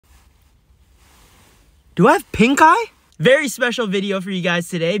Do I have pink eye? Very special video for you guys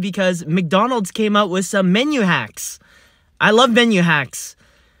today because McDonald's came out with some menu hacks. I love menu hacks.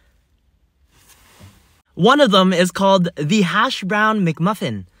 One of them is called the hash brown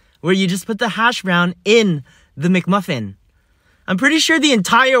McMuffin, where you just put the hash brown in the McMuffin. I'm pretty sure the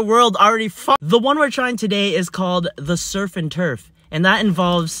entire world already The one we're trying today is called the Surf and Turf, and that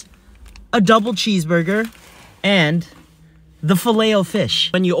involves a double cheeseburger and the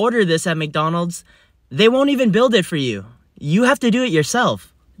Filet-O-Fish. When you order this at McDonald's, they won't even build it for you. You have to do it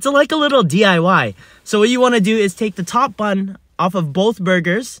yourself. It's like a little DIY. So what you want to do is take the top bun off of both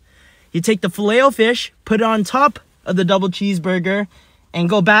burgers. You take the Filet-O-Fish, put it on top of the double cheeseburger, and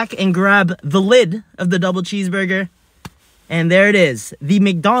go back and grab the lid of the double cheeseburger. And there it is, the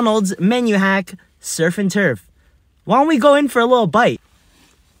McDonald's menu hack, Surf and Turf. Why don't we go in for a little bite?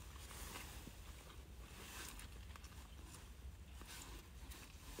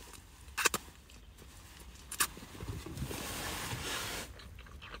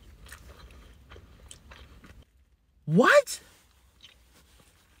 What?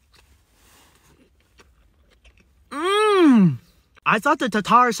 I thought the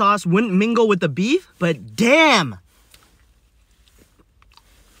tartar sauce wouldn't mingle with the beef, but damn!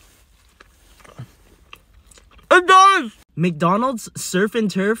 It does! McDonald's Surf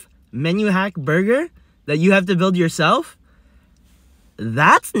and Turf Menu Hack Burger that you have to build yourself?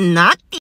 That's not